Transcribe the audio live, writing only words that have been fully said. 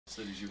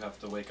So did you have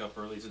to wake up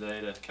early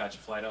today to catch a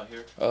flight out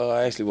here?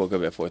 I actually woke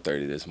up at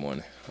 4:30 this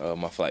morning.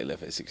 My flight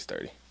left at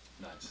 6:30.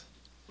 Nice.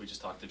 We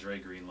just talked to Dre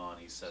Greenlaw,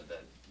 and he said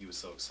that he was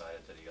so excited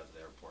that he got to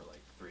the airport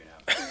like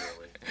 3.5 hours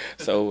early.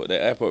 So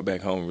the airport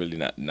back home, really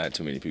not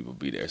too many people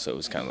be there, so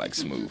it's kind of like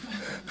smooth.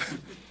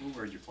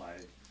 Where'd you fly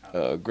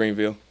out?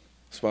 Greenville,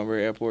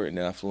 Spartanburg Airport, and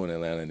then I flew in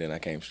Atlanta, and then I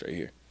came straight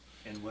here.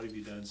 And what have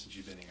you done since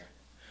you've been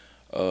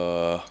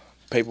here?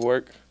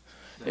 Paperwork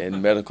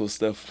and medical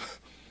stuff.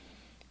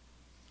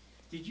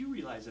 Did you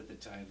realize at the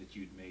time that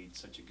you'd made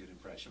such a good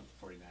impression with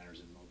the 49ers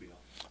in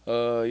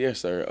Mobile? Yes,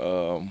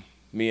 sir.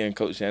 Me and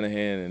Coach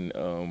Shanahan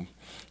and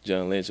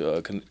John Lynch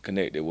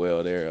connected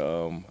well there.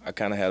 I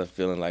kind of had a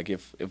feeling like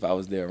if I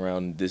was there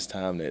around this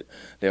time that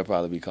they'll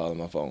probably be calling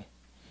my phone.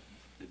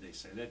 Did they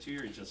say that to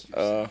you, or just your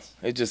sense?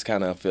 It's just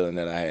kind of a feeling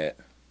that I had.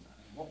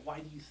 Why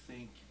do you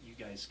think you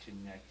guys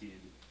connected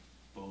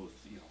both,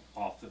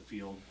 off the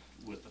field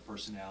with the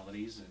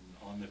personalities and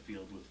on the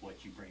field with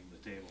what you bring to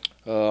the table?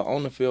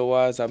 On the field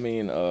wise, I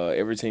mean,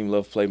 every team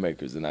loves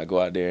playmakers, and I go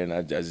out there and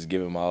I just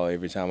give them all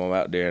every time I'm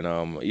out there.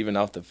 And even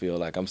off the field,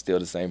 like I'm still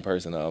the same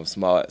person. I'm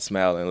smart,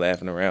 smiling,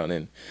 laughing around,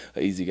 and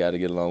an easy guy to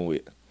get along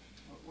with.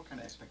 What kind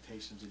of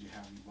expectations did you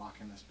have when you walk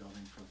in this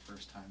building for the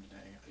first time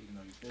today? Even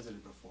though you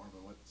visited before,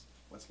 but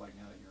what's like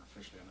now that you're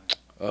officially on it?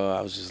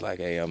 I was just like,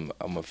 hey, I'm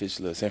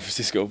officially a San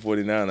Francisco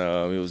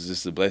 49er. It was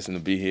just a blessing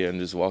to be here and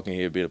just walk in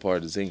here and be a part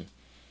of the team.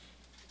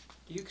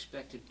 Do you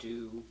expect to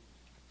do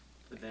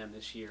for them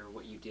this year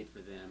what you did for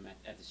them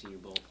at the Senior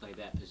Bowl, play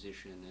that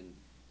position and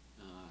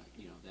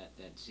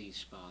that Z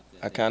spot?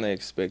 I kind of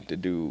expect to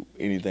do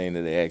anything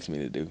that they ask me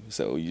to do.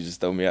 So you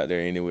just throw me out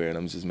there anywhere, and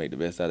I'm just make the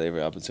best out of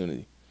every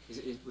opportunity.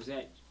 Was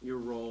that your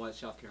role at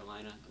South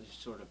Carolina?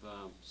 Just sort of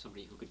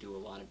somebody who could do a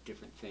lot of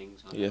different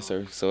things? Yes,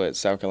 sir. So at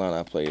South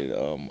Carolina, I played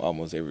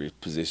almost every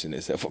position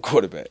except for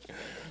quarterback.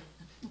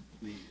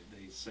 They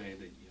say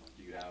that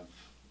you have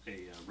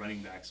a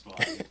running back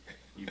spot.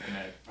 You've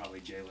met probably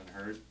Jalen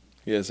Hurd.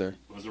 Yes, sir.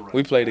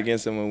 We played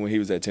against him when he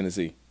was at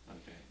Tennessee.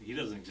 Okay. He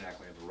doesn't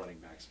exactly have a running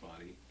back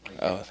spot.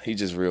 He's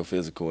just real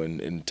physical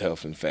and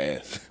tough and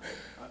fast.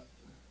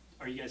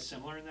 Are you guys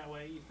similar in that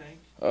way, you think?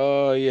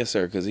 Yes,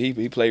 sir, because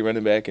he played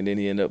running back and then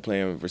he ended up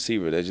playing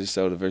receiver. That just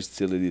showed the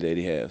versatility that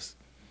he has.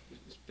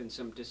 There's been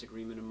some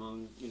disagreement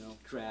among,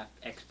 draft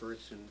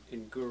experts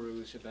and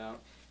gurus about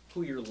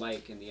who you're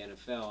like in the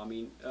NFL. I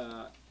mean,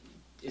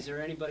 is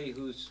there anybody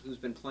who's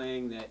been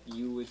playing that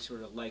you would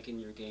sort of liken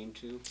your game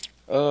to?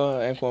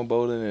 Anquan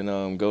Bolden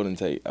and Golden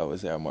Tate. I would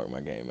say I mark my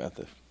game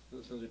after.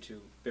 Those are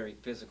two very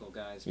physical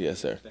guys. Yes,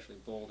 sir. Especially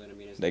Bolden. I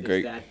mean, They're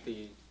great. That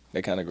the...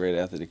 They're kind of great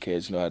after the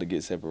catch, know how to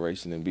get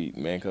separation and beat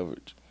man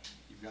coverage.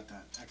 You've got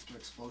that extra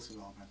explosive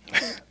element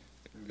that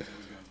maybe those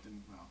guys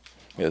didn't,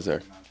 yes,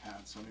 sir. not have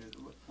had. So, I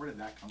mean, where did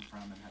that come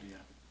from, and how do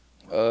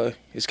you...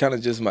 It's kind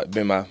of just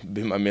been my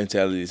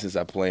mentality since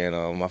I play.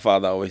 And my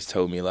father always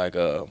told me, like,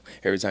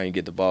 every time you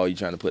get the ball, you're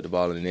trying to put the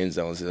ball in the end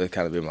zone. So that's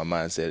kind of been my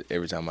mindset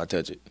every time I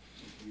touch it.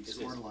 You've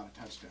scored a lot of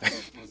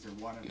touchdowns. Was there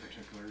one in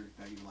particular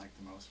that you liked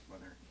the most,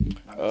 whether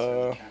not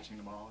necessarily catching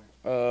the ball?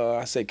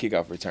 I say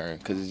kickoff return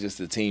because it's just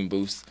a team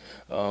boost.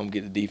 Get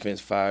the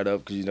defense fired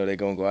up because they're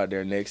going to go out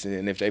there next. And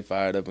then if they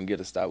fired up and get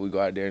a stop, we go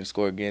out there and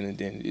score again. And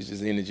then it's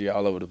just energy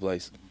all over the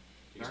place.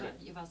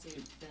 You've also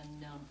been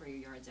known for your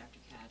yards after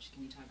catch.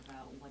 Can you talk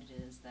about what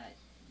it is that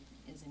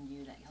is in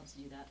you that helps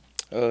you do that?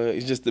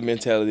 It's just the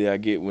mentality I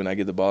get when I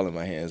get the ball in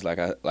my hands. Like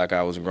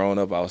I was growing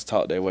up, I was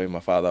taught that way. My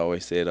father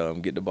always said,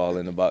 get the ball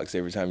in the box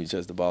every time you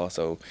touch the ball.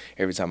 So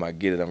every time I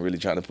get it, I'm really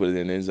trying to put it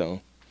in the end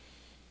zone.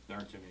 There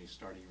aren't too many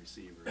starting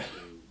receivers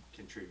who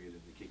contribute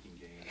in the kicking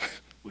game.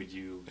 Would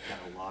you kind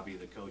of lobby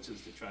the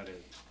coaches to try to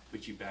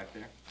put you back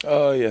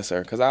there? Yes,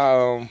 sir.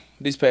 Because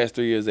these past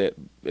 3 years at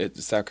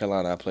South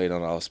Carolina, I played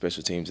on all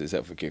special teams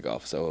except for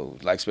kickoff. So,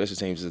 like, special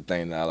teams is a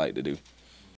thing that I like to do.